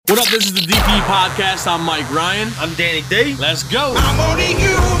What up? This is the DP Podcast. I'm Mike Ryan. I'm Danny D. Let's go. I'm only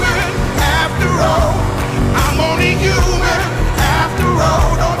human after all. I'm only human after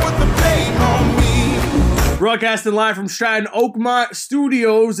all. Don't put the blame on me. Broadcasting live from Stratton Oakmont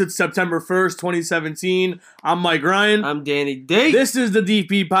Studios. It's September 1st, 2017. I'm Mike Ryan. I'm Danny D. This is the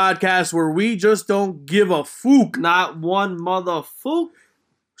DP Podcast where we just don't give a fook. Not one motherfucker.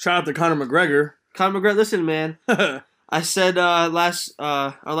 Shout out to Conor McGregor. Conor McGregor, listen, man. I said our last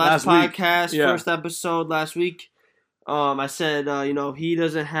podcast, yeah. First episode last week. I said, he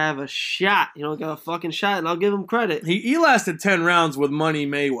doesn't have a shot. He don't got a fucking shot, and I'll give him credit. He lasted 10 rounds with Money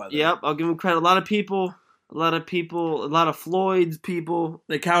Mayweather. Yep, I'll give him credit. A lot of Floyd's people.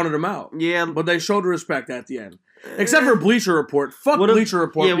 They counted him out. Yeah. But they showed respect at the end. Except for Bleacher Report. Fuck Bleacher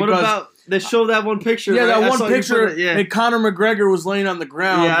Report. Yeah, what about, they showed that one picture, yeah, right? that one picture, and Conor McGregor was laying on the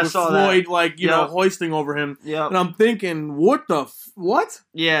ground with Floyd, hoisting over him. Yep. And I'm thinking, what?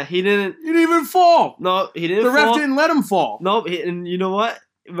 Yeah, he didn't even fall. No, he didn't fall. The ref didn't let him fall. Nope, and you know what?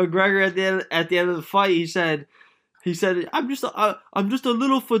 McGregor at the end of the fight, he said, I'm just a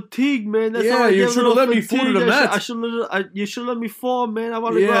little fatigued, man. That's how I you get should have let me fall to the mat. You should let me fall, man. I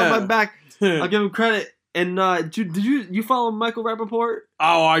want to go on my back. I'll give him credit. And did you follow Michael Rappaport?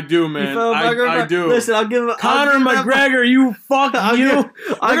 Oh, I do, man. I do. Listen, I'll give him Conor McGregor. You fuck you.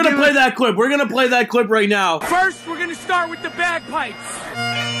 We're gonna play that clip. We're gonna play that clip right now. First, we're gonna start with the bagpipes.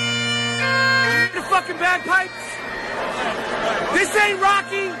 The fucking bagpipes. This ain't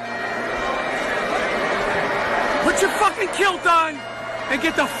Rocky. Put your fucking kilt on and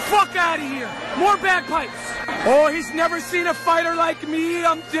get the fuck out of here. More bagpipes. Oh, he's never seen a fighter like me.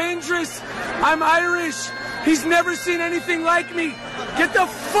 I'm dangerous. I'm Irish. He's never seen anything like me. Get the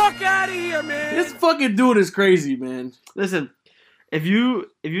fuck out of here, man. This fucking dude is crazy, man. Listen, if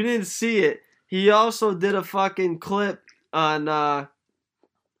you didn't see it, he also did a fucking clip on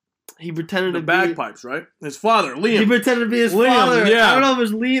he pretended to be bagpipes, right? His father, Liam. He pretended to be his father. Yeah. I don't know if it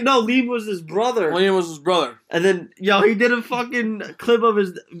was Liam. No, Liam was his brother. Liam was his brother. And then, he did a fucking clip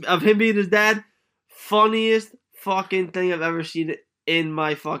of him being his dad. Funniest fucking thing I've ever seen in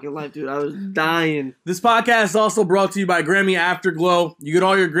my fucking life, dude. I was dying. This podcast is also brought to you by Grammy Afterglow. You get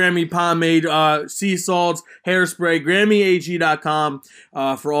all your Grammy pomade, sea salts, hairspray, GrammyAG.com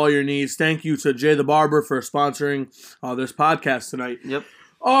for all your needs. Thank you to Jay the Barber for sponsoring this podcast tonight. Yep.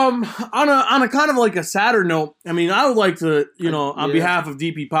 On a kind of like a sadder note, I mean, I would like to, on behalf of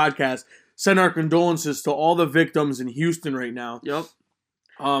DP Podcast, send our condolences to all the victims in Houston right now. Yep.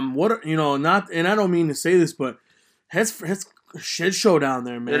 And I don't mean to say this, but it's a shit show down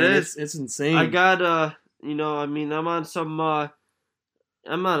there, man. It is. It's insane. I got I'm on some I'm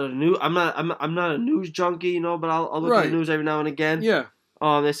not a news junkie, but I'll look at the news every now and again. Yeah.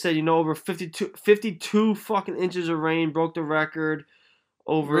 They said, over 52 fucking inches of rain broke the record.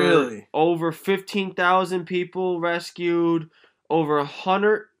 Over 15,000 people rescued. Over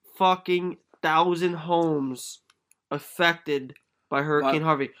 100 fucking thousand homes affected by Hurricane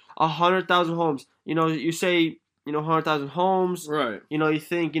Harvey. 100,000 homes. You say, 100,000 homes. Right. You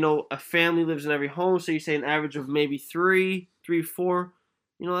think, a family lives in every home, so you say an average of maybe 4.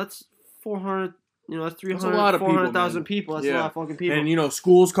 That's 400. That's 400,000 people. That's a lot of fucking people. And,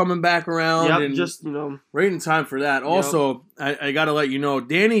 school's coming back around. Yep, and just, right in time for that. Also, I got to let you know,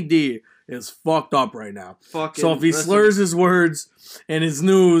 Danny D is fucked up right now. So if he slurs his words and his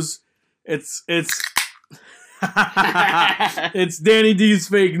news, it's it's Danny D's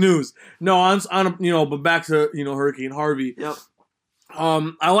fake news. No, but back to, Hurricane Harvey. Yep.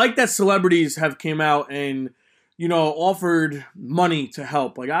 I like that celebrities have came out and, offered money to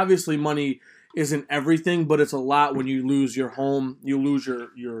help. Like, obviously money isn't everything, but it's a lot when you lose your home. You lose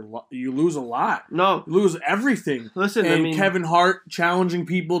you lose a lot. No. You lose everything. Listen, and Kevin Hart challenging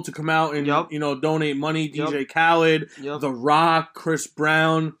people to come out and, donate money. DJ Khaled, The Rock, Chris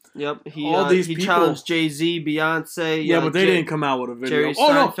Brown. Yep. These people. He challenged Jay-Z, Beyonce. Yeah, but they didn't come out with a video. Jerry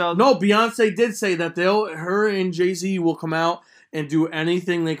Seinfeld. No, Beyonce did say that her and Jay-Z will come out and do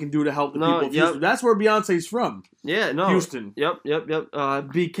anything they can do to help the people of Houston. That's where Beyonce's from. Yeah, no. Houston. Yep.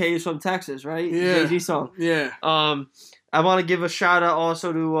 BK is from Texas, right? Yeah. Jay-Z song. Yeah. I want to give a shout out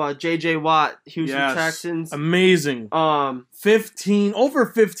also to JJ Watt, Houston Texans. Amazing. Over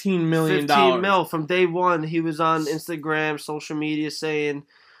 $15 million. 15 mil from day one. He was on Instagram, social media saying,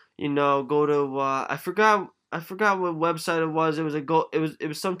 go to I forgot what website it was. It was it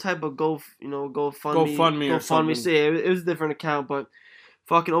was some type of GoFundMe or something. So it was a different account, but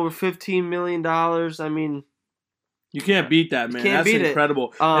fucking over $15 million. I mean, you can't beat that, man. That's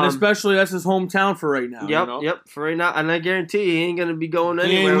incredible. And especially that's his hometown for right now. Yep, for right now. And I guarantee he ain't gonna be going He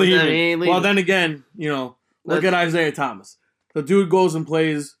anywhere. ain't leaving. He ain't leaving. Well, then again, look at Isaiah Thomas. The dude goes and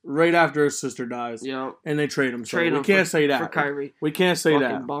plays right after his sister dies. Yeah. And they trade him. So Trade we him can't say that. for Kyrie. We can't say Fucking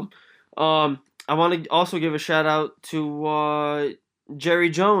that. bum. I want to also give a shout out to Jerry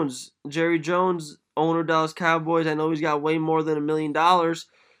Jones. Jerry Jones, owner of Dallas Cowboys. I know he's got way more than $1 million,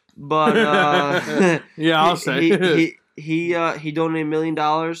 but yeah, I'll say he donated $1 million.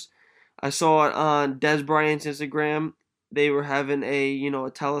 I saw it on Dez Bryant's Instagram. They were having a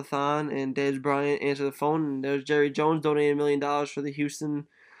telethon, and Dez Bryant answered the phone, and there's Jerry Jones donated $1 million for the Houston.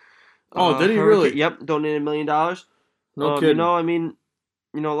 Oh, did he Hurricane. really? Yep, donated $1 million. No kidding. I mean,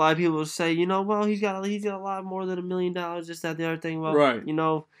 a lot of people will say, well, he's got a lot more than $1 million. This, that, the other thing. Well, right.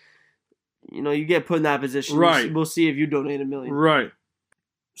 You get put in that position. Right. We'll see if you donate $1 million. Right.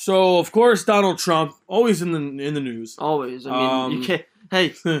 So of course Donald Trump always in the news. Always. I mean, you can't.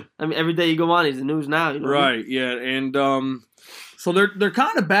 Hey, I mean, every day you go on, he's the news now. Right. Yeah. And so they're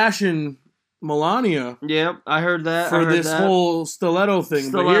kind of bashing Melania. Yeah, I heard that. For this whole stiletto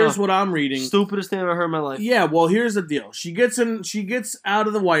thing. But here's what I'm reading. Stupidest thing I've ever heard in my life. Yeah, well, here's the deal. She gets out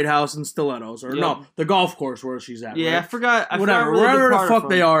of the White House in stilettos. Or no, the golf course where she's at. Yeah, right? I forgot. Whatever, wherever the fuck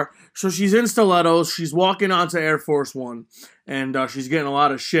they are. So she's in stilettos. She's walking onto Air Force One. And she's getting a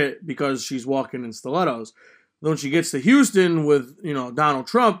lot of shit because she's walking in stilettos. Then when she gets to Houston with, Donald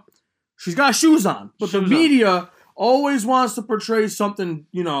Trump, she's got shoes on. But the media always wants to portray something,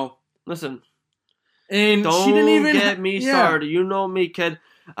 Listen. And don't she didn't even get me started. You know me, kid.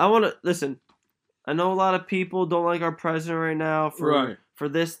 I want to listen. I know a lot of people don't like our president right now for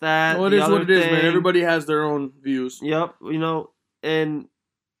this, that. Well, it is what it is, man. Everybody has their own views. Yep.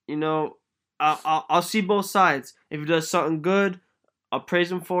 I'll see both sides. If he does something good, I'll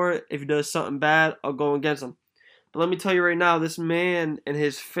praise him for it. If he does something bad, I'll go against him. But let me tell you right now, this man and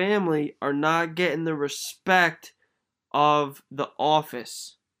his family are not getting the respect of the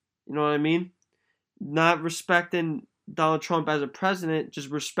office. You know what I mean? Not respecting Donald Trump as a president,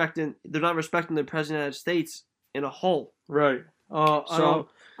 they're not respecting the president of the United States in a whole. Right. I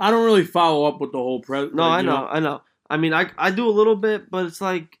don't really follow up with the whole president. No, I know. I mean, I do a little bit, but it's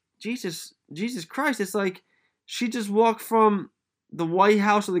like, Jesus Christ. It's like she just walked from the White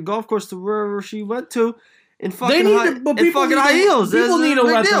House or the golf course to wherever she went to in fucking high heels. People need to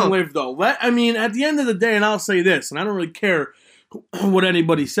let them live, though. At the end of the day, and I'll say this, and I don't really care what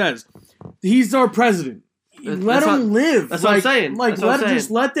anybody says. He's our president. Let him live. That's what I'm saying. Just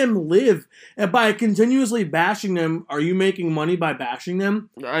let them live. And by continuously bashing them, are you making money by bashing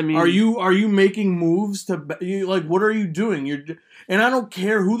them? I mean, are you making moves to what are you doing? And I don't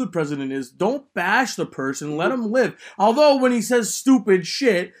care who the president is. Don't bash the person. Let him live. Although when he says stupid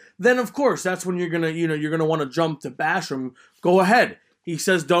shit, then of course that's when you're gonna want to jump to bash him. Go ahead. He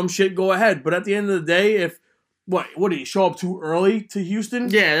says dumb shit. Go ahead. But at the end of the day, if what did he show up too early to Houston?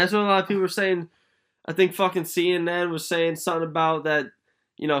 Yeah, that's what a lot of people were saying. I think fucking CNN was saying something about that.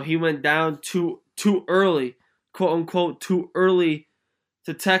 He went down too early, quote unquote, too early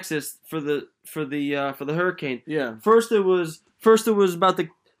to Texas for the hurricane. Yeah. First it was about the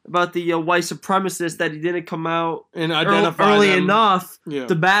white supremacist that he didn't come out and identify early them enough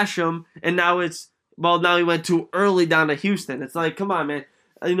to bash him, and now he went too early down to Houston. It's like, come on, man.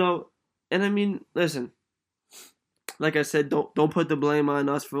 And I mean, listen. Like I said, don't put the blame on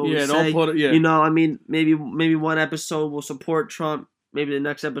us for what we say. Don't put it. Yeah. Maybe one episode will support Trump. Maybe the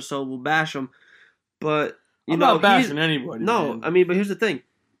next episode will bash him. But I'm not bashing anybody. No, man. But here's the thing.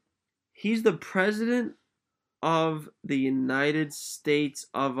 He's the president of the United States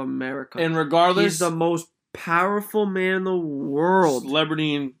of America, and regardless, he's the most powerful man in the world.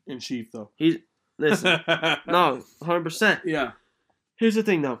 Celebrity in chief, though. Listen, no, 100%. Yeah. Here's the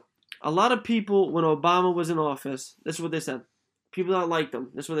thing, though. A lot of people, when Obama was in office, this is what they said. People that liked him,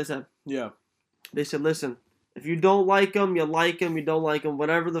 this is what they said. Yeah. They said, listen, if you don't like him, you like him, you don't like him,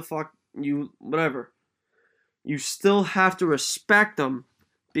 whatever the fuck, whatever. You still have to respect him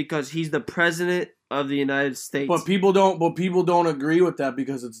because he's the president of the United States. But people don't agree with that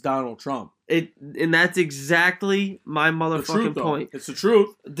because it's Donald Trump. And that's exactly my motherfucking point. It's the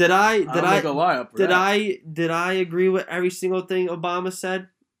truth. Did I make a lie up for that. Did I agree with every single thing Obama said?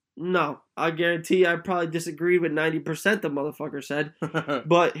 No, I guarantee I probably disagreed with 90% the motherfucker said.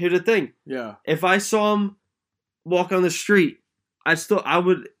 But here's the thing. Yeah. If I saw him walk on the street, I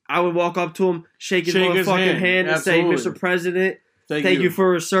would walk up to him, shake his motherfucking hand and Absolutely. say, Mr. President, thank you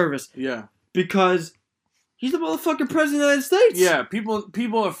for your service. Yeah. Because he's the motherfucking president of the United States. Yeah,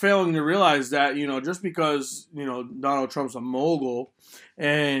 people are failing to realize that, just because, Donald Trump's a mogul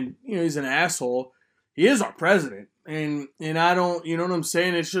and, he's an asshole, he is our president. And I don't, you know what I'm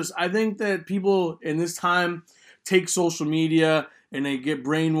saying? It's just, I think that people in this time take social media and they get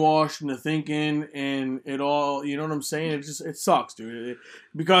brainwashed into thinking, and it all, you know what I'm saying? It sucks, dude.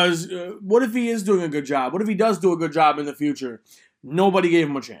 Because what if he is doing a good job? What if he does do a good job in the future? Nobody gave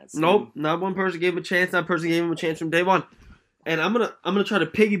him a chance. Nope, not one person gave him a chance. Not one person gave him a chance from day one. And I'm gonna try to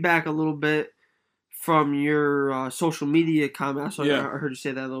piggyback a little bit from your social media comment. So I heard you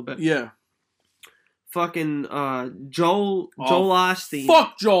say that a little bit. Yeah. Fucking Joel Osteen.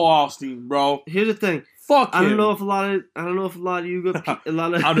 Fuck Joel Osteen, bro. Here's the thing. Fuck him. I don't know if a lot of you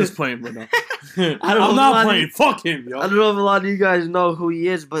I'm just playing, but no. I'm not playing. Fuck him, yo. I don't know if a lot of you guys know who he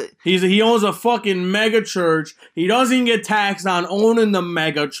is, but he owns a fucking mega church. He doesn't get taxed on owning the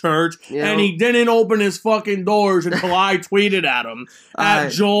mega church, and he didn't open his fucking doors until I tweeted at him at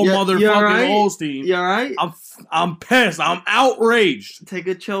Joel motherfucking Osteen. You all right? I'm pissed. I'm outraged. Take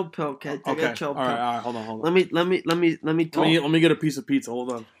a chill pill, kid. Take a chill pill. All right. Hold on. Let me talk. Let me get a piece of pizza.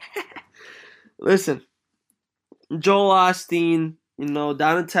 Hold on. Listen, Joel Osteen,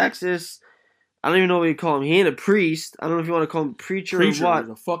 down in Texas. I don't even know what you call him. He ain't a priest. I don't know if you want to call him preacher or what.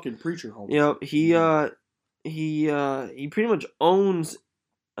 He's a fucking preacher, homie. He pretty much owns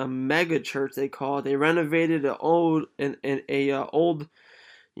a mega church. They call it. They renovated an old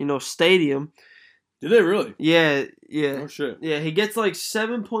stadium. Did they really? Yeah. Oh shit. Yeah, he gets like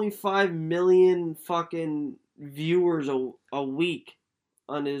 7.5 million fucking viewers a week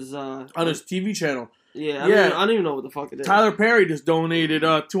on his TV channel. Yeah, I don't even know what the fuck it is. Tyler Perry just donated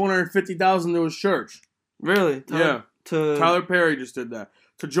 $250,000 to his church. Really? Tyler Perry just did that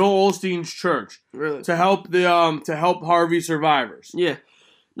to Joel Osteen's church. Really? To help Harvey survivors. Yeah.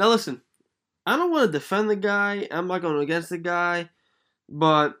 Now listen, I don't want to defend the guy. I'm not going against the guy,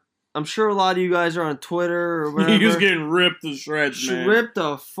 but I'm sure a lot of you guys are on Twitter or whatever. He was getting ripped to shreds, man. Ripped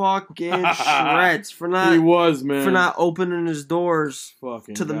to fucking shreds for not. He was, man. For not opening his doors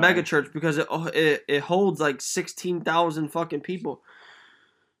fucking to the mega church because it holds like 16,000 fucking people.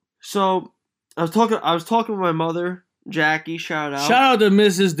 So I was talking with my mother, Jackie. Shout out to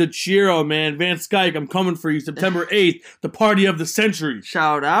Mrs. DeChiro, man. Van Skyke, I'm coming for you. September 8th, the party of the century.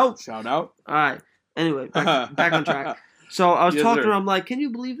 Shout out. All right. Anyway, back on track. So I was talking to her. I'm like, can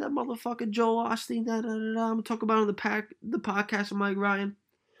you believe that motherfucker Joel Osteen? I'm talking about on the podcast with Mike Ryan.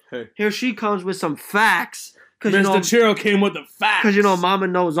 Hey. Here she comes with some facts. Mr. Chiro came with the facts. Because Mama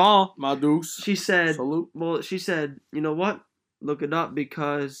knows all. My dukes. She said, salute. Well, she said, you know what? Look it up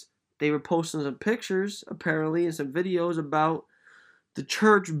because they were posting some pictures, apparently, and some videos about the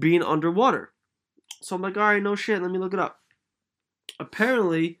church being underwater. So I'm like, all right, no shit. Let me look it up.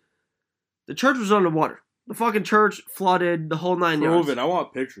 Apparently, the church was underwater. The fucking church flooded, the whole 9 yards. Prove it. I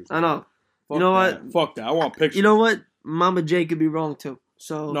want pictures. I know. Fuck that. Fuck that. I want pictures. You know what? Mama J could be wrong too.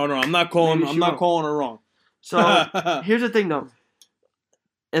 So no, I'm not calling. I'm not calling her wrong. So here's the thing, though.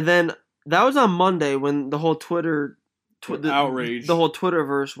 And then that was on Monday when the whole Twitter outrage, the whole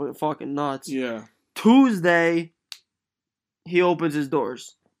Twitterverse went fucking nuts. Yeah. Tuesday, he opens his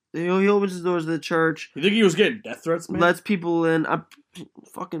doors. He opens his doors to the church. You think he was getting death threats, man? Lets people in. I'm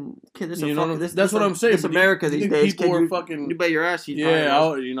fucking kid. That's what I'm saying. It's America these days. People are fucking. You bet your ass. Yeah,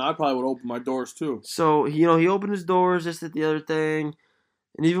 I probably would open my doors too. So he opened his doors. This, that, the other thing,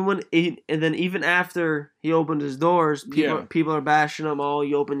 and even after he opened his doors, people are bashing him. Oh,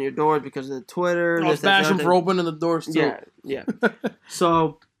 you open your doors because of the Twitter. I was bashing for opening the doors too. Yeah.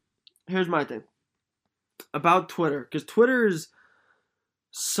 So here's my thing about Twitter, because Twitter is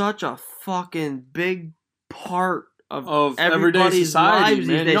such a fucking big part of everyday society, lives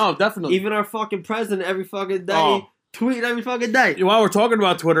man. These days. No, definitely. Even our fucking president every fucking day tweet every fucking day. While we're talking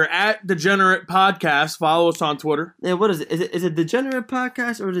about Twitter, at Degenerate Podcast, follow us on Twitter. Yeah, what is it? Is it Degenerate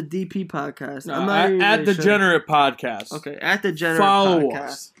Podcast or is it DP Podcast? No, at Degenerate Podcast. Okay, at Degenerate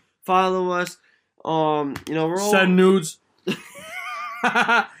Podcast. Follow us. We're all send nudes.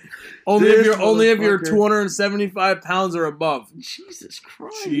 Only if you're 275 pounds or above. Jesus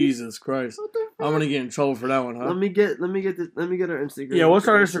Christ. I'm gonna get in trouble for that one, huh? Let me get our Instagram. Yeah, what's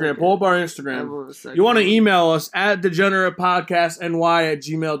our Instagram? Pull up our Instagram. You want to email us at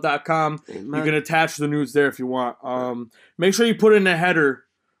degeneratepodcastny@gmail.com. You can attach the nudes there if you want. Make sure you put in the header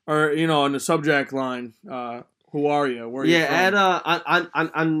or in the subject line. Who are you? Where are you from? Add on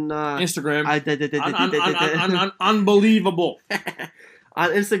Instagram. Unbelievable. On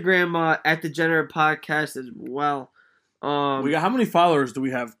Instagram, at Degenerate Podcast as well. We got how many followers do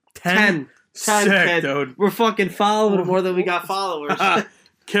we have? 10. Sick, dude. We're fucking following more than we got followers.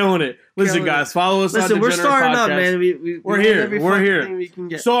 Killing it. Listen, guys, follow us on Degenerate Podcast. We're starting up, man. We're here. We're here. We can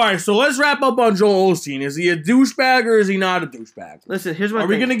get. So, all right, so let's wrap up on Joel Osteen. Is he a douchebag or is he not a douchebag? Listen, here's my thing. Are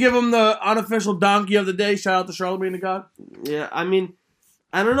we going to give him the unofficial donkey of the day? Shout out to Charlemagne the God? Yeah, I mean,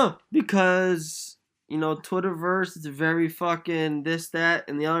 I don't know. Because, Twitterverse. It's very fucking this, that,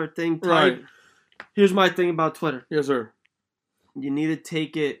 and the other thing type. Right. Here's my thing about Twitter. Yes, sir. You need to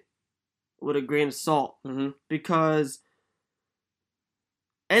take it with a grain of salt. Mm-hmm. Because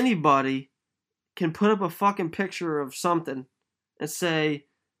anybody can put up a fucking picture of something and say,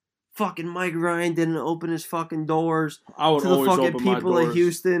 fucking Mike Ryan didn't open his fucking doors I would to the always fucking open my people doors. of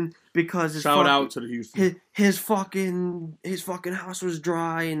Houston because Shout out to the Houston. his fucking house was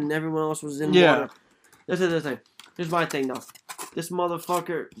dry and everyone else was in Yeah. water. This is the thing. Here's my thing though. This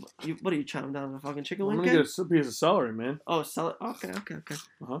motherfucker. What are you chopping down? A fucking chicken I'm wing? gonna get a piece of celery, man. Oh, sell it. Okay.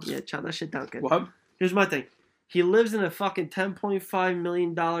 Uh-huh. Yeah, chop that shit down. Good. What? Here's my thing. He lives in a fucking $10.5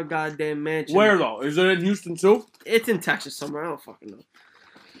 million goddamn mansion. Where though? Is it in Houston too? It's in Texas somewhere. I don't fucking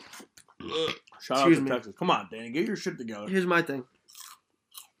know. Shout out to me. Texas. Come on, Danny, get your shit together. Here's my thing.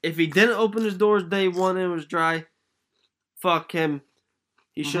 If he didn't open his doors day one and it was dry, fuck him.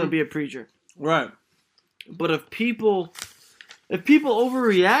 He shouldn't be a preacher. Right. But if people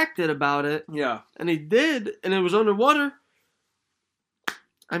overreacted about it, Yeah. and he did, and it was underwater,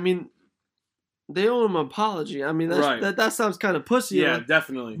 I mean, they owe him an apology. I mean, Right. that sounds kind of pussy. Yeah,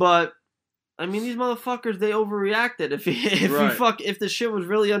 definitely. But I mean, these motherfuckers, they overreacted. If the shit was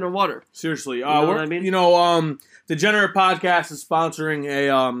really underwater. Seriously, You know what I mean? Degenerate Podcast is sponsoring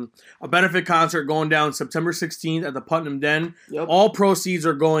a benefit concert going down September 16th at the Putnam Den. Yep. All proceeds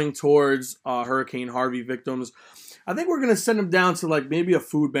are going towards Hurricane Harvey victims. I think we're gonna send them down to like maybe a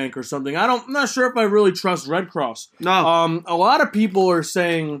food bank or something. I'm not sure if I really trust Red Cross. No. A lot of people are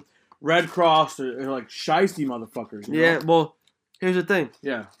saying Red Cross are like shiesty motherfuckers. you Yeah. know? Well, here's the thing.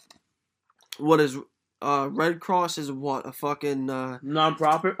 Yeah. What is Red Cross is what? A fucking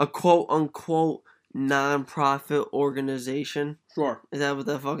Non-profit. a quote unquote non-profit organization. Sure. Is that what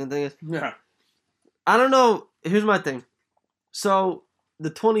that fucking thing is? Yeah. I don't know. Here's my thing. So the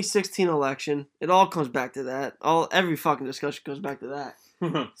 2016 election, it all comes back to that. Every fucking discussion goes back to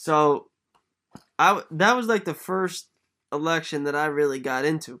that. So that was like the first election that I really got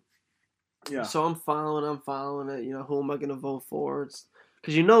into. Yeah. So I'm following it. You know, who am I gonna vote for? It's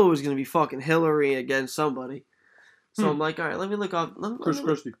because you know it was gonna be fucking Hillary against somebody. So I'm like, all right, let me look up Chris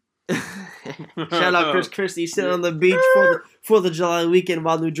Christie. Shout out Chris Christie sitting on the beach for the July weekend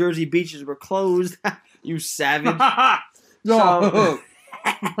while New Jersey beaches were closed. You savage. No.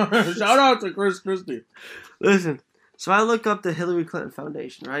 Shout out to Chris Christie. Listen, so I look up the Hillary Clinton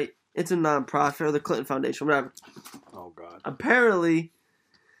Foundation, right? It's a non-profit, or the Clinton Foundation, whatever. Oh, God. Apparently,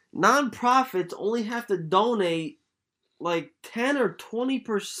 non-profits only have to donate like 10 or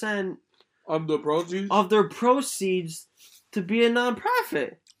 20% Of the proceeds? of their proceeds to be a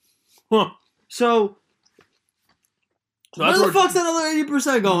non-profit. Huh. So where that's the where fuck's that other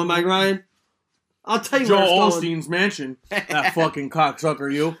 80% going, Mike Ryan? I'll tell you where Joel it's going. Osteen's mansion. That fucking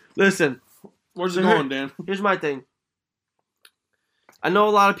cocksucker, you. Listen, Where's So it going, Dan? here's my thing. I know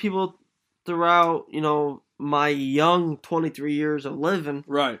a lot of people throughout, my young 23 years of living,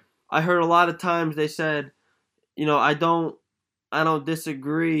 Right. I heard a lot of times they said, I don't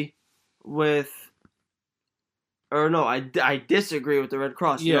disagree with, or no, I disagree with the Red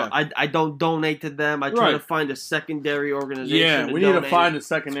Cross. Yeah. I don't donate to them. I try Right. to find a secondary organization. Yeah, to we need to donate. find a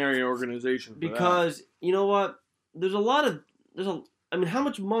secondary organization for Because you know what? How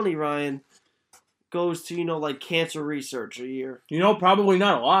much money, Ryan, goes to like cancer research a year? that. Probably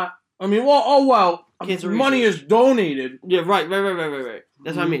not a lot. I mean, well, Cancer money research. is donated. Yeah, right.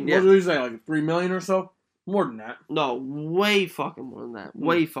 That's what I mean. What Yeah. did we say, like $3 million or so? More than that. No, way fucking more than that.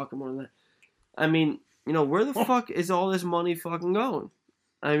 Way fucking more than that. I mean, where the fuck is all this money fucking going?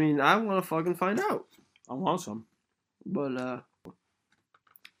 I mean, I want to fucking find out. I want some. But,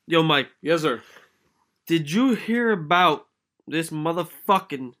 yo, Mike, Yes, sir. did you hear about this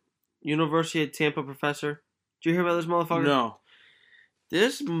motherfucking University of Tampa professor? Did you hear about this motherfucker? No.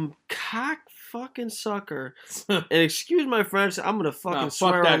 This cock fucking sucker. And excuse my French, I'm gonna fucking Nah, fuck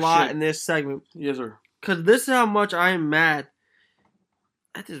swear a that lot shit. in this segment. Yes, sir. Cause this is how much I am mad.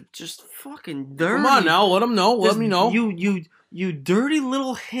 That is just fucking dirty. Come on now, let him know. Let me know. You dirty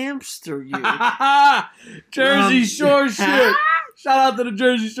little hamster, you. Jersey Shore shit. Shout out to the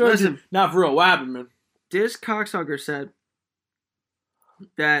Jersey Shore Listen. shit. Not for real. What happened, man? This cocksucker said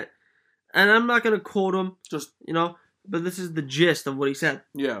that, and I'm not gonna quote him, Just, but this is the gist of what he said.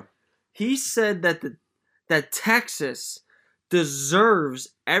 yeah. He said that Texas deserves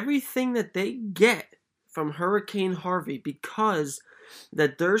everything that they get from Hurricane Harvey because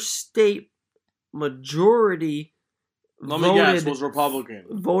that their state majority Let me guess, was Republican.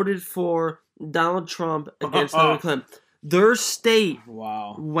 voted for Donald Trump against Hillary Clinton. Their state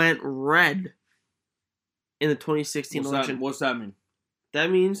Wow. went red in the 2016 election. What's that mean? That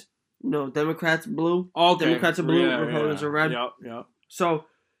means Democrats blue. Okay. Democrats are blue, Republicans are red. Yep. So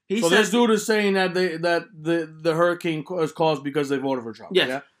So this dude is saying that the hurricane was caused because they voted for Trump. Yes,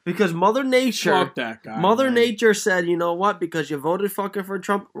 Yeah. because Mother Nature. Fuck that guy. Mother man. Nature said, you know what? Because you voted fucking for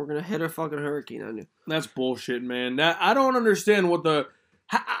Trump, we're gonna hit a fucking hurricane on you. That's bullshit, man. I don't understand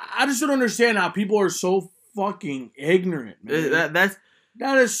I just don't understand how people are so fucking ignorant, man.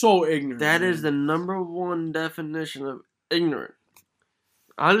 That is so ignorant. That man. is the number one definition of ignorant.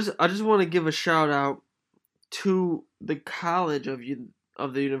 I just want to give a shout out to the College of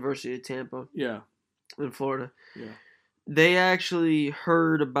the University of Tampa. Yeah. In Florida. Yeah. They actually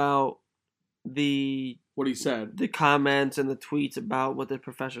heard about what he said, the comments and the tweets about what the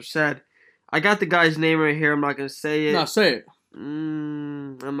professor said. I got the guy's name right here. I'm not gonna say it. No, say it.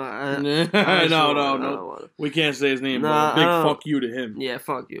 I'm not. No. We can't say his name. Nah, Big fuck you to him. Yeah,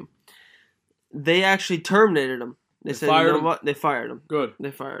 fuck you. They actually terminated him. They said, fired you know him? what? They fired him. Good.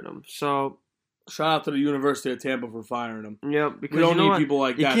 They fired him. So, shout out to the University of Tampa for firing him. yeah, because We don't you know need what? people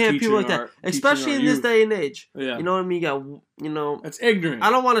like You that. can't teaching people like our- that, especially teaching in our this youth. day and age. Yeah. You know what I mean? You got, That's ignorant.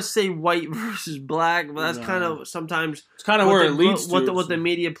 I don't want to say white versus black, but that's No. kind of sometimes It's kind of where it leads what to. what the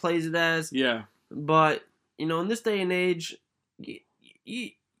media plays it as. Yeah. But in this day and age,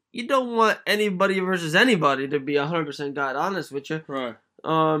 you don't want anybody versus anybody to be 100% God honest with you. Right.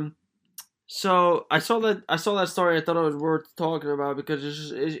 So I saw that story. I thought it was worth talking about because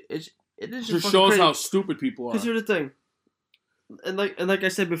it is Just fucking shows crazy. how stupid people are. Because here's the thing, and like I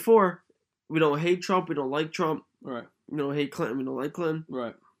said before, we don't hate Trump. We don't like Trump. Right. We don't hate Clinton. We don't like Clinton.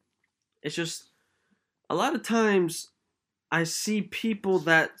 Right. It's just a lot of times I see people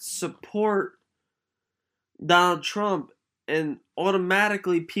that support Donald Trump, and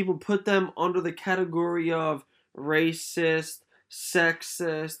automatically people put them under the category of racist,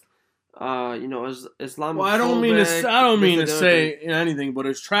 sexist, Islamophobic. Well, I don't mean to say anything, but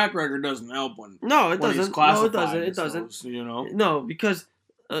his track record doesn't help when it when doesn't. he's classified. No, it as doesn't. those, you know. No, because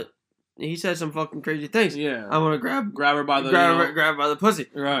he said some fucking crazy things. Yeah. I want to grab Grab her by the her by the pussy.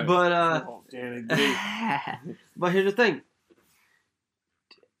 Right. But Oh, Danny D. but here's the thing.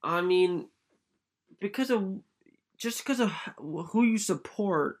 I mean, because of who you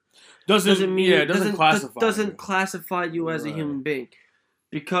support doesn't mean classify. doesn't classify you as a Right. human being.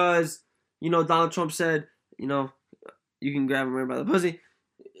 Because Donald Trump said, you can grab him right by the pussy.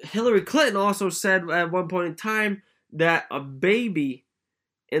 Hillary Clinton also said at one point in time that a baby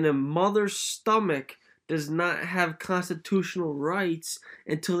in a mother's stomach does not have constitutional rights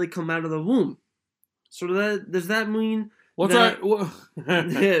until they come out of the womb. So does that mean What's that-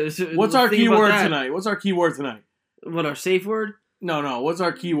 What's our Think key about word that. tonight? What's our key word tonight? What, our safe word? No. What's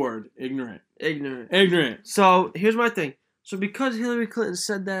our key word? Ignorant. Ignorant. So here's my thing. So because Hillary Clinton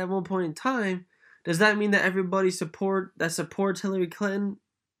said that at one point in time, does that mean that everybody that supports Hillary Clinton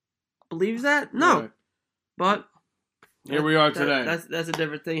believes that? No. Right. But Here we are today. That's a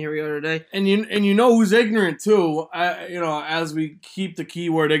different thing. Here we are today. And you know who's ignorant too? As we keep the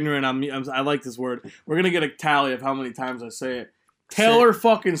keyword ignorant, I like this word. We're gonna get a tally of how many times I say it. Taylor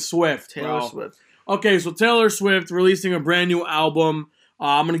fucking Swift. Taylor bro. Swift. Okay, so Taylor Swift releasing a brand new album.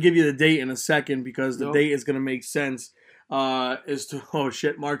 I'm gonna give you the date in a second because the date is gonna make sense.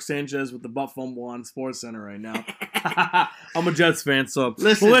 Mark Sanchez with the butt fumble on SportsCenter right now. I'm a Jets fan, so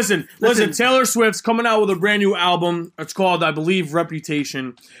listen. Taylor Swift's coming out with a brand new album. It's called, I believe,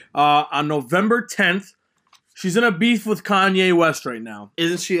 Reputation. On November 10th. She's in a beef with Kanye West right now.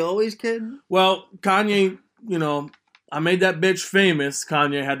 Isn't she always kidding? Well, Kanye, I made that bitch famous,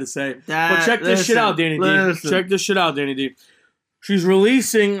 Kanye had to say. But check this shit out, Danny D. Check this shit out, Danny D. She's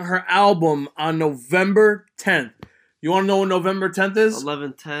releasing her album on November 10th. You want to know what November 10th is?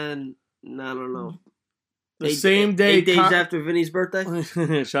 11/10. I don't know. The same day. 8 days after Vinny's birthday?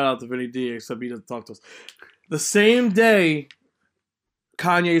 Shout out to Vinny D, except he doesn't talk to us. The same day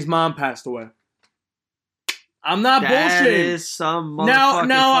Kanye's mom passed away. I'm not That bullshitting. is some Now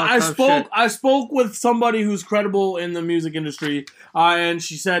motherfucking I spoke with somebody who's credible in the music industry, and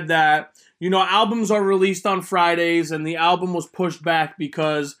she said that albums are released on Fridays, and the album was pushed back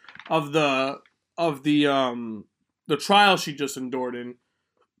because of the trial she just endured in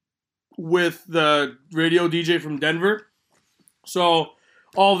with the radio DJ from Denver. So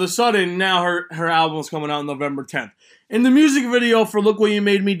all of a sudden now her album's coming out November 10th. In the music video for Look What You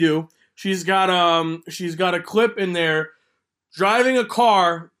Made Me Do, she's got a clip in there driving a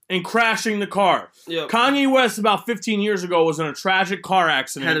car and crashing the car. Yep. Kanye West about 15 years ago was in a tragic car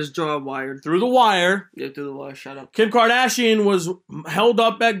accident. Had his jaw wired. Through the wire. Yeah, through the wire. Shut up. Kim Kardashian was held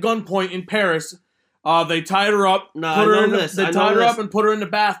up at gunpoint in Paris They tied her up. No, put her I know in this. They I know tied her this. up and put her in the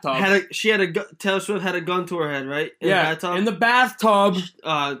bathtub. Taylor Swift had a gun to her head, right? In yeah, the bathtub? in the bathtub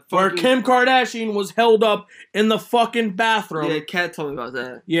where Fucking- Kim Kardashian was held up in the fucking bathroom. Yeah, Kat told me about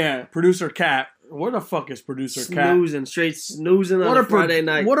that. Yeah, producer Kat. Where the fuck is producer Kat? Straight snoozing on a Friday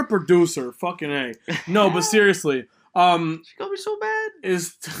night. What a producer, fucking A. No, but seriously, She's gonna be so bad.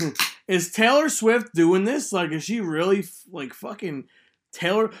 is Taylor Swift doing this? Like, is she really like fucking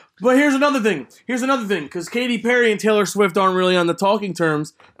Taylor? But here's another thing, because Katy Perry and Taylor Swift aren't really on the talking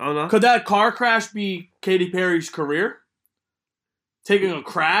terms. I don't know. Could that car crash be Katy Perry's career? Taking a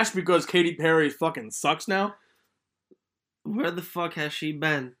crash because Katy Perry fucking sucks now? Where the fuck has she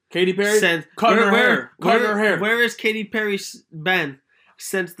been? Katy Perry? Cutting her hair. Where has Katy Perry been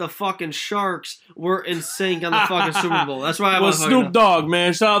since the fucking Sharks were in sync on the fucking Super Bowl? That's why I was Snoop Dogg,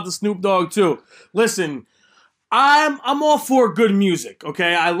 man. Shout out to Snoop Dogg too. Listen, I'm all for good music,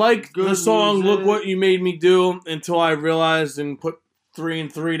 okay? I like the song music. Look What You Made Me Do until I realized and put 3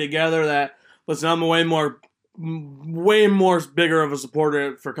 and 3 together that, listen, I'm way more bigger of a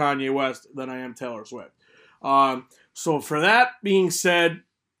supporter for Kanye West than I am Taylor Swift. So for that being said,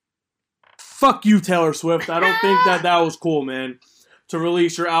 fuck you, Taylor Swift. I don't think that was cool, man, to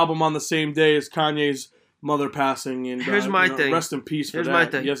release your album on the same day as Kanye's mother passing. And Here's my thing. Rest in peace for Here's that. my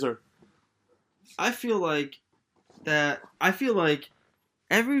thing. Yes, sir. I feel like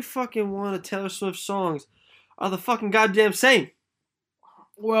every fucking one of Taylor Swift's songs are the fucking goddamn same.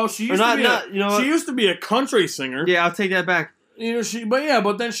 Well, she Or used to be a country singer. Yeah, I'll take that back. You know,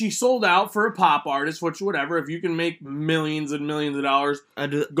 but then she sold out for a pop artist, which whatever. If you can make millions and millions of dollars, I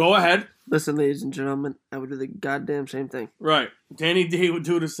do. go ahead. Listen, ladies and gentlemen, I would do the goddamn same thing. Right. Danny D would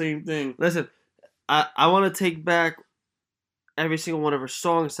do the same thing. Listen, I want to take back every single one of her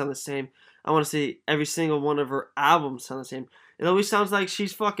songs sound the same. I want to see every single one of her albums sound the same. It always sounds like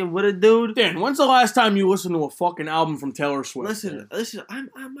she's fucking with a dude. Dan, when's the last time you listened to a fucking album from Taylor Swift? Listen,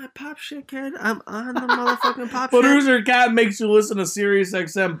 I'm my pop shit, kid. I'm on the motherfucking pop shit. Producer Cat makes you listen to Sirius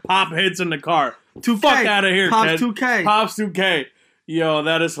XM pop hits in the car. 2K. Fuck out of here, Pops kid. 2K. Pops 2K. Yo,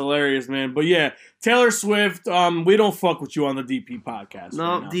 that is hilarious, man. But yeah, Taylor Swift, we don't fuck with you on the DP podcast.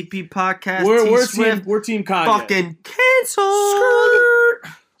 No, right now. DP podcast. We're team Kanye. Fucking cancel. Skirt.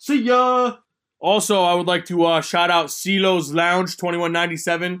 See ya. Also, I would like to shout out CeeLo's Lounge,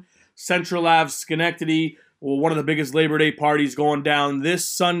 2197, Central Ave, Schenectady. Well, one of the biggest Labor Day parties going down this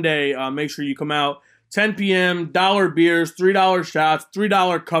Sunday. Make sure you come out. 10 p.m., $1 beers, $3 shots,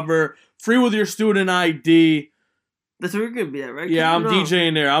 $3 cover, free with your student ID. That's where you're going to be at, right? Yeah, I'm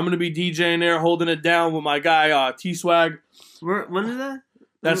DJing there. I'm going to be DJing there, holding it down with my guy, T-Swag. When is that?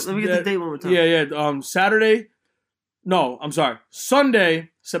 Let me get the date one more time. Yeah. Sunday,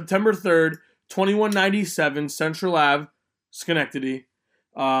 September 3rd, 2197 Central Ave, Schenectady.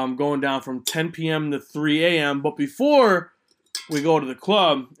 Going down from 10 p.m. to 3 a.m. But before we go to the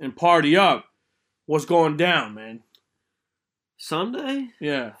club and party up, what's going down, man? Sunday?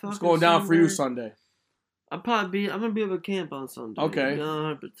 Yeah, what's going down for you Sunday? I'm gonna be able to camp on Sunday. Okay.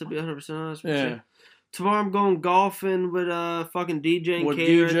 To be 100% honest with Yeah. you. Tomorrow I'm going golfing with fucking DJ and With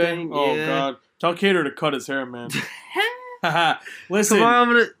Cater. DJ? I think. Oh, yeah. God. Tell Cater to cut his hair, man. Listen.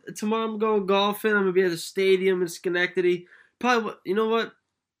 Tomorrow I'm going golfing. I'm gonna be at the stadium in Schenectady. Probably, you know what?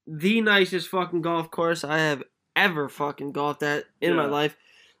 The nicest fucking golf course I have ever fucking golfed at in my life.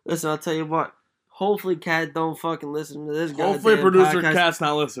 Listen, I'll tell you what. Hopefully, Kat don't fucking listen to this guy. Hopefully, producer Kat's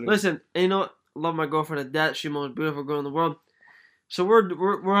not listening. Listen, and you know what? Love my girlfriend to death. She's the most beautiful girl in the world. So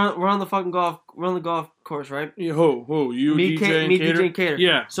we're on the fucking golf. We're on the golf course, right? Who? You, me, DJ, me, Cater? DJ, and Cater.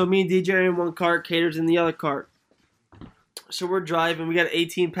 Yeah. So me and DJ are in one cart. Cater's in the other cart. So we're driving. We got an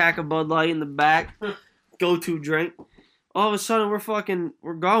 18-pack of Bud Light in the back. Go-to drink. All of a sudden,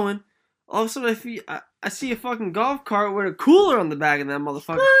 we're going. All of a sudden, I see a fucking golf cart with a cooler on the back of that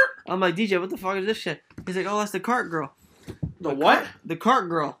motherfucker. I'm like, DJ, what the fuck is this shit? He's like, oh, that's the cart girl. The what? The cart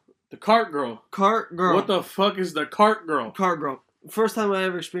girl. The cart girl. Cart girl. What the fuck is the cart girl? Cart girl. First time I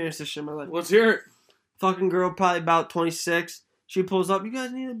ever experienced this shit in my life. Let's hear it. Fucking girl, probably about 26. She pulls up. You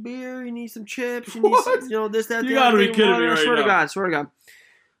guys need a beer. You need some chips. You need some, this, that, You gotta be kidding me right swear now. Swear to God.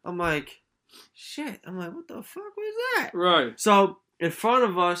 I'm like, shit. I'm like, what the fuck was that? Right. So, in front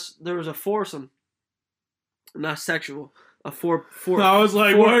of us, there was a foursome. Not sexual. A four. I was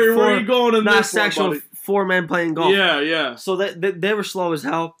like, where are you going in not this sexual. one, buddy? 4 men playing golf. Yeah. So they were slow as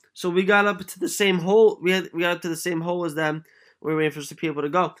hell. So we got up to the same hole. We got up to the same hole as them. We were waiting for some people to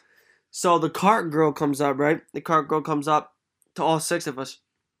go. So the cart girl comes up, right? The cart girl comes up to all 6 of us.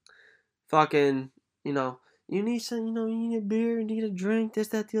 Fucking, you need some, you need a beer, you need a drink, this,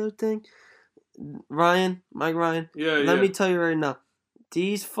 that, the other thing. Mike Ryan. Yeah. Let me tell you right now.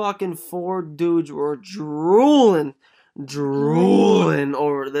 These fucking 4 dudes were drooling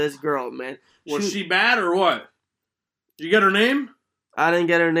over this girl, man. Was she bad or what? Did you get her name? I didn't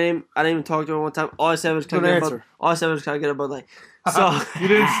get her name. I didn't even talk to her one time. All I said was, "Can I get a Bud Light?" So you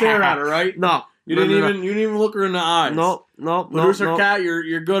didn't stare at her, right? No. You didn't even look her in the eyes. No. Producer Cat,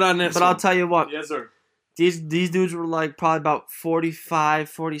 you're good on this. But I'll tell you what. Yes, sir. These dudes were like probably about 45,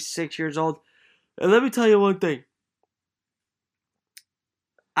 46 years old. And let me tell you one thing.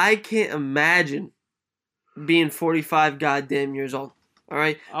 I can't imagine being 45 goddamn years old. All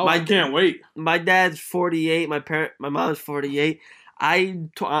right? Oh, I can't wait. My dad's 48. My mom's 48. I'm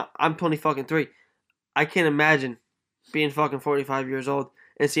 23. I can't imagine being fucking 45 years old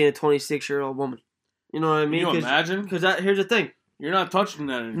and seeing a 26-year-old woman. You know what I mean? Can you imagine? Because here's the thing. You're not touching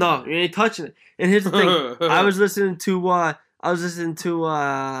that anymore. No, you ain't touching it. And here's the thing. I was listening to I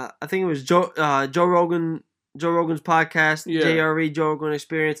think it was Joe Rogan's podcast, Yeah. JRE, Joe Rogan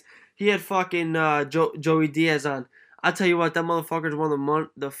Experience. He had fucking Joey Diaz on. I tell you what, that motherfucker's one of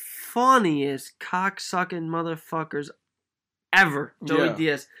the funniest cocksucking motherfuckers ever. Joey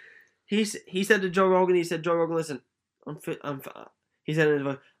Diaz. He said to Joe Rogan, Joe Rogan, listen, he said in his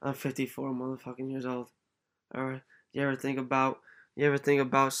voice, I'm 54 motherfucking years old. All right. You ever think about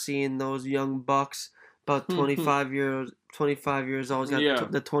seeing those young bucks, about 25 years old,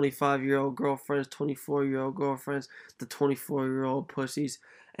 got the 25-year-old girlfriends, 24-year-old girlfriends, the 24-year-old pussies,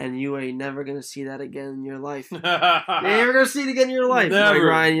 and you ain't never gonna see that again in your life. You ain't never gonna see it again in your life, like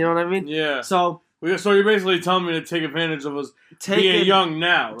Ryan. You know what I mean? Yeah. So you're basically telling me to take advantage of us being young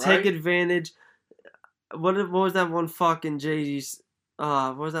now, right? Take advantage. What was that one fucking Jay-Z's?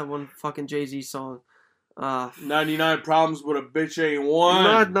 What was that one fucking Jay-Z song? 99 Problems with a Bitch Ain't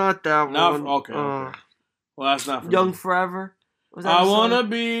One. Not that one. Okay. Well, that's not for Young me. Forever. I wanna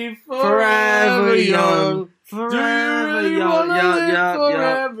be forever young. Forever really young. Yeah.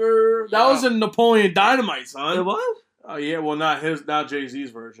 Forever. That was in Napoleon Dynamite, son. It was? Oh yeah. Well, not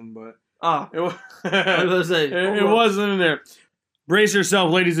Jay-Z's version, but it was. I was gonna say it wasn't in there. Brace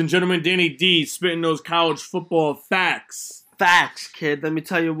yourself, ladies and gentlemen. Danny D spitting those college football facts. Facts, kid. Let me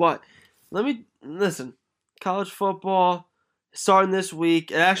tell you what. Listen. College football starting this week.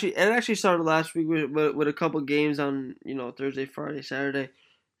 It actually started last week with a couple games on Thursday, Friday, Saturday.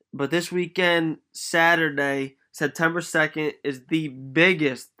 But this weekend, Saturday, September 2nd, is the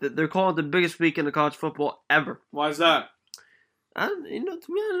biggest. They're calling it the biggest weekend of college football ever. Why is that? To be honest,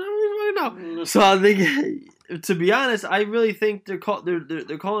 I don't even really know. So I think, to be honest, I really think they're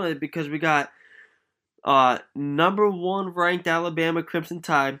calling it because we got number 1 ranked Alabama Crimson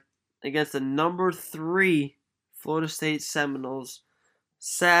Tide against the number 3 Florida State Seminoles,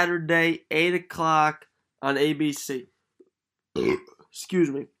 Saturday, 8 o'clock on ABC. Excuse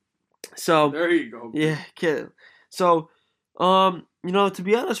me. So there you go. Yeah, kidding. So, to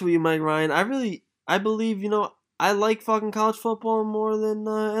be honest with you, Mike Ryan, I believe, I like fucking college football more than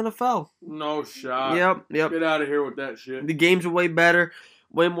NFL. No shot. Yep. Get out of here with that shit. The games are way better,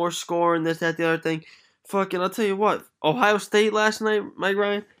 way more scoring, this, that, the other thing. Fucking, I'll tell you what, Ohio State last night, Mike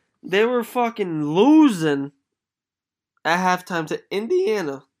Ryan, they were fucking losing at halftime to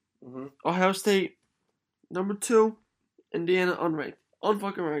Indiana. Mm-hmm. Ohio State, number 2, Indiana unranked.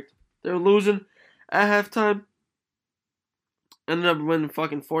 Unfucking ranked. They were losing at halftime. Ended up winning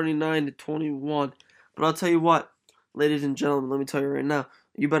fucking 49-21. But I'll tell you what, ladies and gentlemen, let me tell you right now,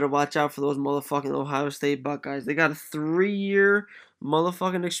 you better watch out for those motherfucking Ohio State Buckeyes. They got a 3-year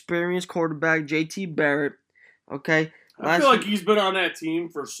motherfucking experienced quarterback, JT Barrett. Okay? I feel like he's been on that team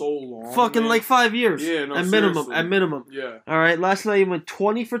for so long. Fucking like 5 years. Yeah, no, At seriously. minimum. Yeah. Alright, last night he went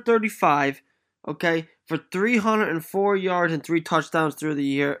 20 for 35, okay, for 304 yards and 3 touchdowns through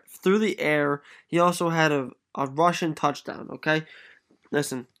the air. He also had a rushing touchdown, okay?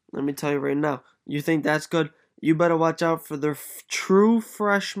 Listen, let me tell you right now. You think that's good? You better watch out for their true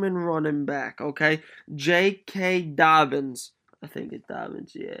freshman running back, okay? J.K. Dobbins. I think it's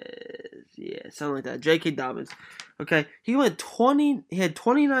Dobbins. Yeah, something like that. J.K. Dobbins. Okay, he had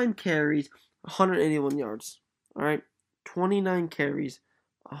 29 carries, 181 yards. All right, 29 carries,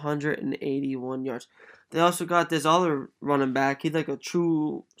 181 yards. They also got this other running back. He's like a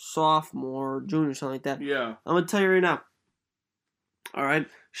true sophomore, junior, something like that. Yeah. I'm gonna tell you right now. All right,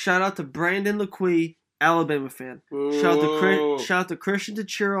 shout out to Brandon LeQuee, Alabama fan. Shout out to Christian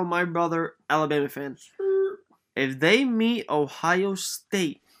Tachiro, my brother, Alabama fan. If they meet Ohio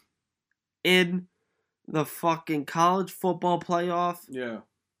State in the fucking college football playoff,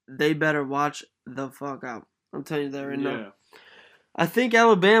 they better watch the fuck out. I'm telling you that right now. I think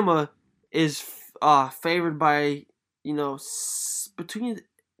Alabama is favored by, between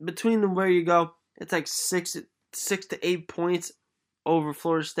where you go, it's like 6 to 8 points over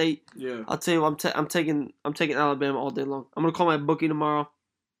Florida State. Yeah. I'll tell you what, I'm taking Alabama all day long. I'm gonna call my bookie tomorrow.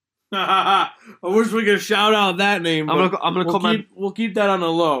 I wish we could shout out that name. I'm gonna call we'll keep that on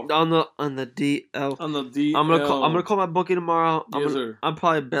the low. on the DL. On the DL. I'm gonna call my bookie tomorrow. Yes, sir. I'm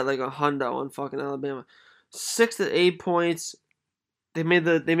probably bet like $100 on fucking Alabama. 6 to 8 points. They made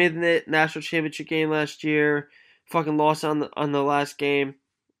the national championship game last year. Fucking lost on the last game.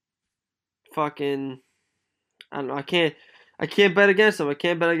 Fucking, I don't know. I can't bet against them. I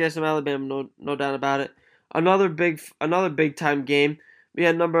can't bet against them. Alabama, no doubt about it. Another big time game. We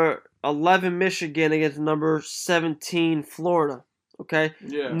had number 11 Michigan against number 17 Florida. Okay.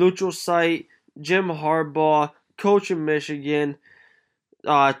 Yeah. Neutral site. Jim Harbaugh, coach in Michigan.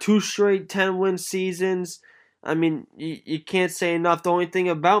 2 straight 10-win seasons. I mean, you can't say enough. The only thing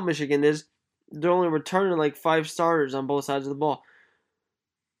about Michigan is they're only returning like 5 starters on both sides of the ball.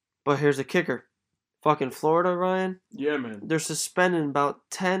 But here's the kicker. Fucking Florida, Ryan. Yeah, man. They're suspending about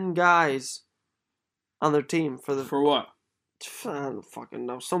 10 guys on their team for what? I don't fucking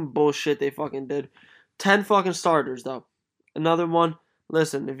know. Some bullshit they fucking did. 10 fucking starters though. Another one.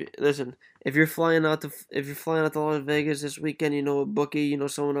 Listen, if you're flying out to Las Vegas this weekend, you know a bookie, you know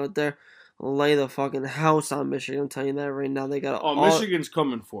someone out there, lay the fucking house on Michigan. I'm telling you that right now. They got Michigan's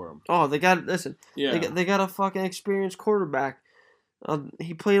coming for them. Oh, they got Yeah. They got a fucking experienced quarterback.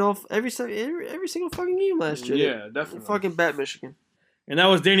 He played off every single fucking game last year. Yeah, definitely. Fucking bet Michigan. And that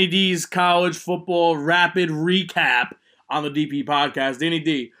was Danny D's college football rapid recap on the DP podcast. Danny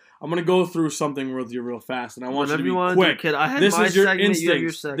D, I'm gonna go through something with you real fast, and I want Whatever you to be quick. kid. I had This my is your segment, instincts. you have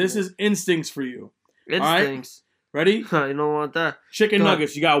your segment. This is instincts for you. Instincts. Ready? You don't want that. Chicken Go ahead.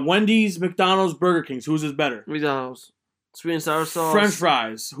 nuggets. You got Wendy's, McDonald's, Burger King's. Whose is better? McDonald's. Sweet and sour sauce. French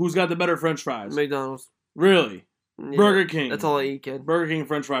fries. Who's got the better French fries? McDonald's. Really? Yeah, Burger King. That's all I eat, kid. Burger King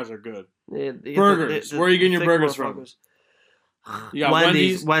French fries are good. Yeah, Burgers. Where are you getting your thick burgers from? motherfuckers. You got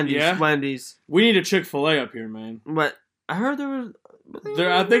Wendy's. Yeah? Wendy's. We need a Chick-fil-A up here, man. But I heard there was.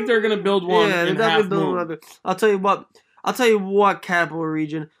 I think they're gonna build one in Half Moon. I'll tell you what, Capital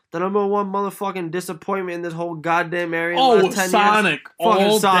Region. The number one motherfucking disappointment in this whole goddamn area. In the last 10 Sonic. years, fucking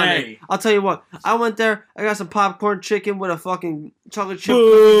All Sonic. day. I'll tell you what. I went there. I got some popcorn chicken with a fucking chocolate chip.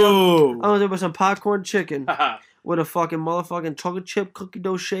 Boo! I went there with some popcorn chicken with a fucking motherfucking chocolate chip cookie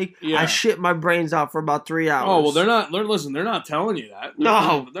dough shake. Yeah. I shit my brains out for about 3 hours. Oh, well, they're not telling you that.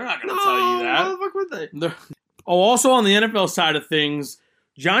 They're not going to tell you that. Motherfucker, would they? Also on the NFL side of things,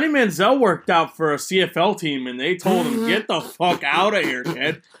 Johnny Manziel worked out for a CFL team, and they told him, get the fuck out of here,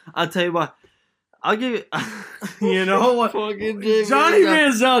 kid. I'll tell you what. I'll give you... You know what? Johnny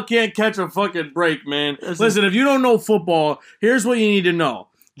Manziel can't catch a fucking break, man. Listen, if you don't know football, here's what you need to know.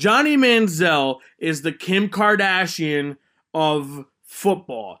 Johnny Manziel is the Kim Kardashian of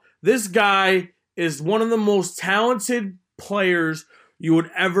football. This guy is one of the most talented players you would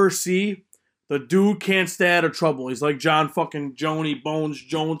ever see. The dude can't stay out of trouble. He's like John fucking Joni Bones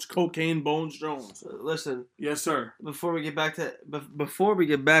Jones, Cocaine Bones Jones. Listen. Yes, sir. Before we get back to the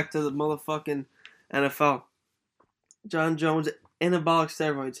motherfucking NFL, John Jones, anabolic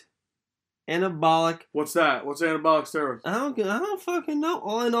steroids. Anabolic. What's that? What's anabolic steroids? I don't fucking know.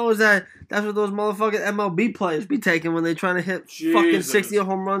 All I know is that's what those motherfucking MLB players be taking when they trying to hit fucking 60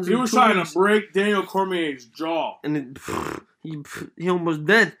 home runs. He was trying to break Daniel Cormier's jaw. And he almost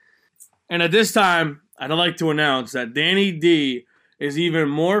dead. And at this time, I'd like to announce that Danny D is even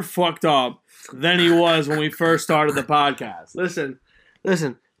more fucked up than he was when we first started the podcast. Listen.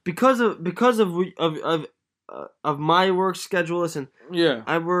 Because of my work schedule, listen. Yeah.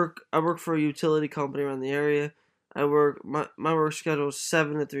 I work for a utility company around the area. My work schedule is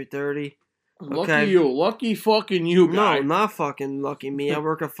 7 to 3:30. Lucky fucking you, guy. No, not fucking lucky me. I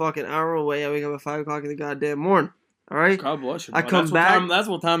work a fucking hour away. I wake up at 5 o'clock in the goddamn morning. All right. God bless you. I come back. That's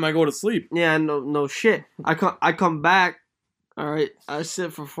what time I go to sleep. Yeah, no shit. I come back. All right. I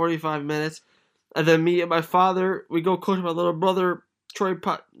sit for 45 minutes, and then me and my father, we go coach my little brother Troy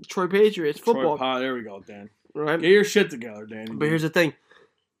Patriots football. There we go, Dan. Right. Get your shit together, Dan. But here's the thing.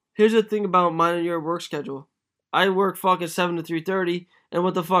 Here's the thing about mine and your work schedule. I work fucking 7 to 3:30, and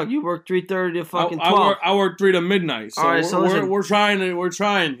what the fuck? You work 3:30 to fucking 12. I work 3 to midnight. So, all right, so listen. We're trying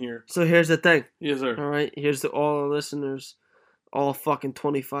here. So here's the thing. Yes, sir. All right, here's to all our listeners, all fucking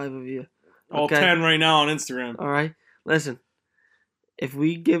 25 of you. All 10 right now on Instagram. All right, listen. If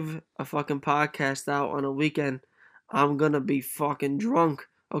we give a fucking podcast out on a weekend, I'm gonna be fucking drunk.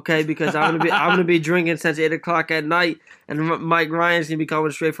 Okay, because I'm gonna be drinking since 8 o'clock at night, and Mike Ryan's gonna be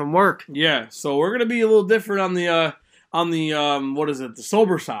coming straight from work. Yeah, so we're gonna be a little different on the the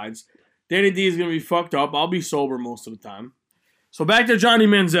sober sides. Danny D is gonna be fucked up. I'll be sober most of the time. So back to Johnny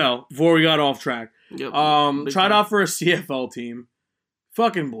Manziel before we got off track. Yep, tried out for a CFL team.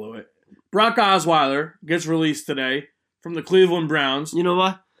 Fucking blew it. Brock Osweiler gets released today from the Cleveland Browns. You know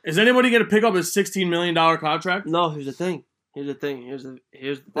what? Is anybody going to pick up his $16 million contract? No, here's the thing. Here's the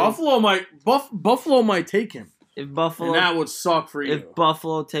thing. Buffalo might take him. If Buffalo, And that would suck for you. if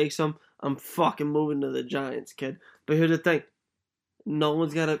Buffalo takes him, I'm fucking moving to the Giants, kid. But here's the thing. No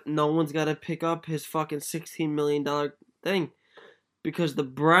one's gotta pick up his fucking $16 million thing. Because the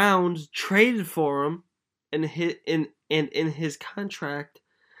Browns traded for him, and in his contract,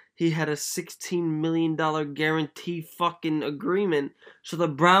 he had a $16 million guarantee fucking agreement. So the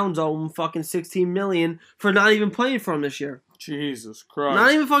Browns owe him fucking $16 million for not even playing for him this year. Jesus Christ.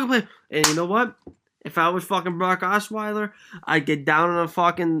 Not even fucking playing. And you know what? If I was fucking Brock Osweiler, I'd get down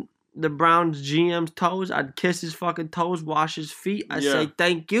on the Browns GM's toes. I'd kiss his fucking toes, wash his feet. I'd say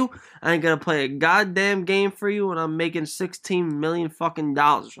thank you. I ain't gonna play a goddamn game for you, and I'm making $16 million fucking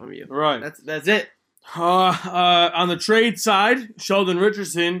dollars from you. Right. That's it. On the trade side, Sheldon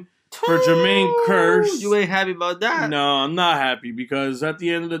Richardson for Jermaine Kearse. You ain't happy about that? No, I'm not happy because at the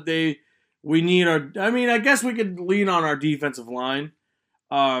end of the day, we need I guess we could lean on our defensive line.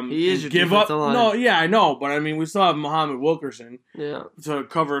 He is your give up. defensive line. No, yeah, I know, but I mean, we still have Muhammad Wilkerson to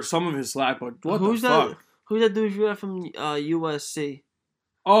cover some of his slack. But Who's the fuck? Who's that dude you got from USC?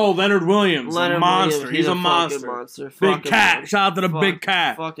 Oh, Leonard Williams, a monster. Williams, He's a monster. Big Fucking cat. monster. Shout out to the big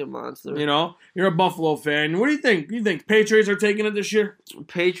cat. Fucking monster. You know, you're a Buffalo fan. What do you think? You think Patriots are taking it this year?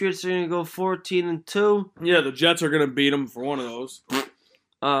 Patriots are gonna go 14-2. Yeah, the Jets are gonna beat them for one of those.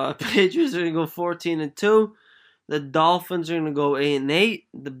 Patriots are gonna go 14-2. The Dolphins are gonna go 8-8.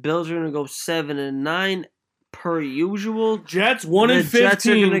 The Bills are gonna go 7-9, per usual. Jets 1-15. The Jets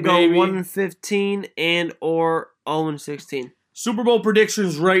are gonna go baby. 1-15 and or 0-16. Super Bowl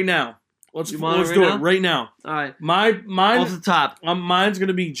predictions right now. Let's do it right now. All right. Mine off the top. Mine's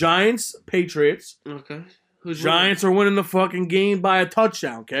gonna be Giants, Patriots. Okay. Giants are winning the fucking game by a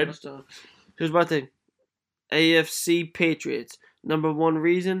touchdown, kid. Here's my thing. AFC Patriots. Number one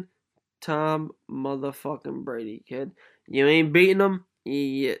reason, Tom motherfucking Brady, kid. You ain't beating them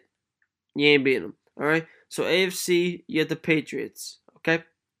yet. You ain't beating them. All right. So AFC, you get the Patriots. Okay.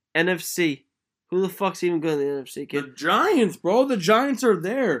 NFC. Who the fuck's even good in the NFC, kid? The Giants, bro. The Giants are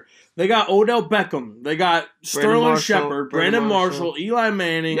there. They got Odell Beckham. They got Sterling Shepard, Brandon Marshall, Eli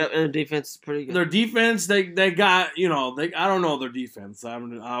Manning. Yep, and their defense is pretty good. Their defense, they got, I don't know their defense. I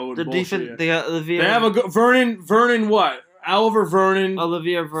would the defense, you. they got Olivier. They have a good Vernon what? Oliver Vernon.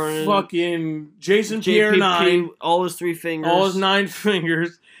 Olivier Vernon. Fucking Jason Pierre-9. All his 3 fingers. All his 9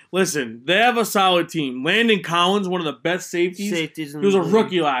 fingers. Listen, they have a solid team. Landon Collins, one of the best safeties. He was a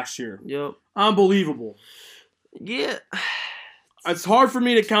rookie last year. Yep. Unbelievable. Yeah. It's hard for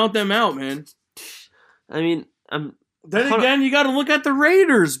me to count them out, man. I mean, Then again, you got to look at the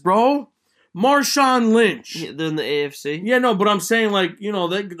Raiders, bro. Marshawn Lynch. Yeah, they're in the AFC. Yeah, no, but I'm saying,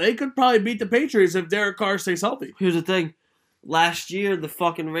 they could probably beat the Patriots if Derek Carr stays healthy. Here's the thing. Last year, the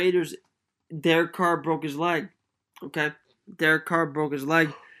fucking Raiders, Derek Carr broke his leg. Okay? Derek Carr broke his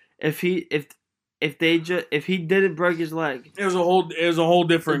leg. If he didn't break his leg, It was a whole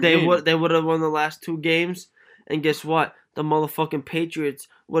different game. They would have won the last 2 games. And guess what? The motherfucking Patriots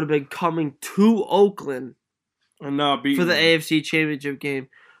would have been coming to Oakland And not beating for the them. AFC Championship game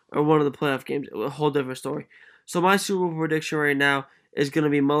or one of the playoff games. A whole different story. So my Super Bowl prediction right now is going to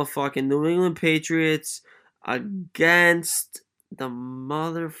be motherfucking New England Patriots against the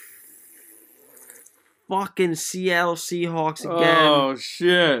motherfucking Seattle Seahawks again. Oh,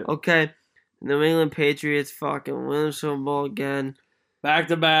 shit. Okay. New England Patriots fucking win the Super Bowl again. Back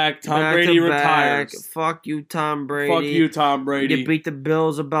to back. Tom Brady retires. Fuck you, Tom Brady. Fuck you, Tom Brady. You beat the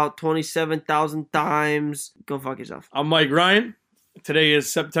Bills about 27,000 times. Go fuck yourself. I'm Mike Ryan. Today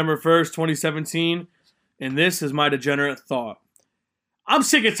is September 1st, 2017, and this is my degenerate thought. I'm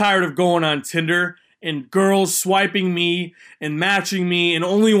sick and tired of going on Tinder and girls swiping me and matching me and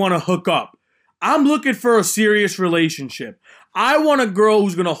only want to hook up. I'm looking for a serious relationship. I want a girl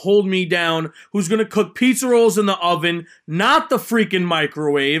who's going to hold me down, who's going to cook pizza rolls in the oven, not the freaking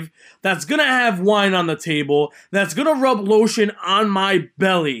microwave, that's going to have wine on the table, that's going to rub lotion on my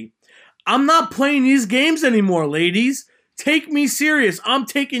belly. I'm not playing these games anymore, ladies. Take me serious. I'm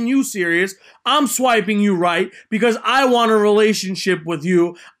taking you serious. I'm swiping you right because I want a relationship with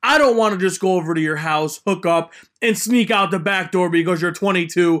you. I don't want to just go over to your house, hook up, and sneak out the back door because you're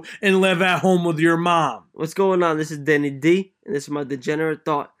 22 and live at home with your mom. What's going on? This is Danny D, and this is my degenerate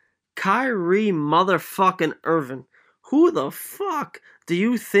thought. Kyrie motherfucking Irving. Who the fuck do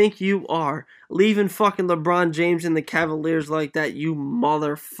you think you are? Leaving fucking LeBron James and the Cavaliers like that, you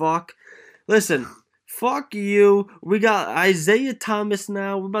motherfuck. Listen. Fuck you. We got Isaiah Thomas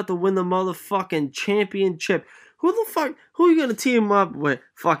now. We're about to win the motherfucking championship. Who are you gonna team up with?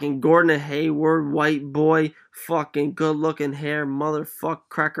 Fucking Gordon Hayward, white boy, fucking good looking hair, motherfucker,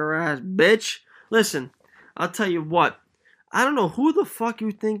 cracker ass bitch. Listen, I'll tell you what. I don't know who the fuck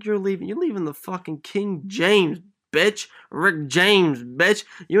you think you're leaving. You're leaving the fucking King James, bitch. Rick James, bitch.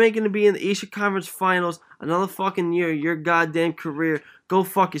 You ain't gonna be in the Eastern Conference Finals another fucking year of your goddamn career. Go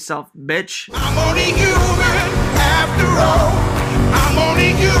fuck yourself, bitch. I'm only human after all.